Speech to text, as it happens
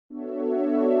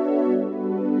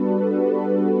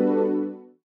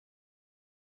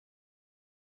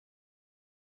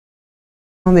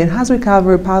The enhanced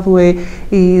recovery pathway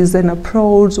is an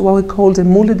approach, what we call a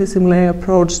multidisciplinary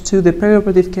approach to the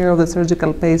perioperative care of the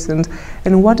surgical patient.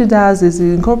 And what it does is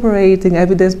incorporating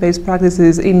evidence-based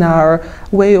practices in our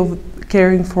way of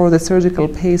caring for the surgical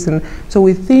patient. So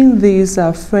within this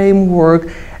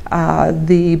framework,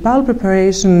 the bowel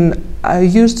preparation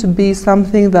used to be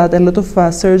something that a lot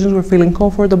of surgeons were feeling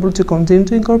comfortable to continue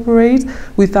to incorporate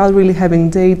without really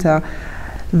having data.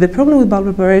 The problem with bowel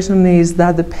preparation is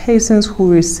that the patients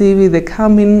who receive it, they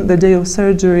come in the day of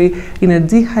surgery in a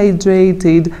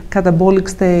dehydrated, catabolic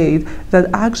state that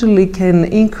actually can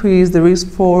increase the risk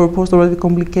for postoperative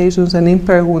complications and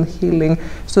impair wound healing.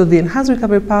 So the enhanced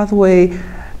recovery pathway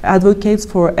advocates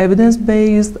for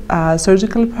evidence-based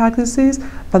surgical practices,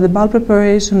 but the bowel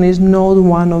preparation is not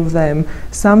one of them.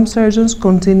 Some surgeons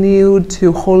continue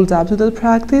to hold up to that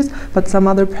practice, but some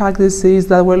other practices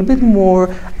that were a bit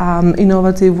more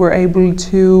innovative were able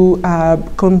to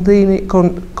completely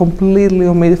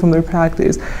omit it from their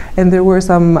practice. And there were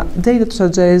some data to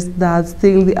suggest that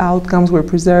still the outcomes were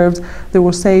preserved, there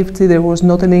was safety, there was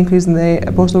not an increase in the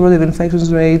postoperative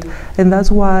infections rate, and that's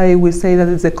why we say that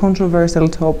it's a controversial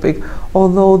topic.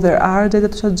 Although there are data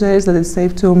to suggest that it's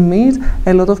safe to omit,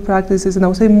 a lot of practices, and I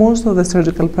would say most of the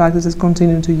surgical practices,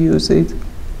 continue to use it.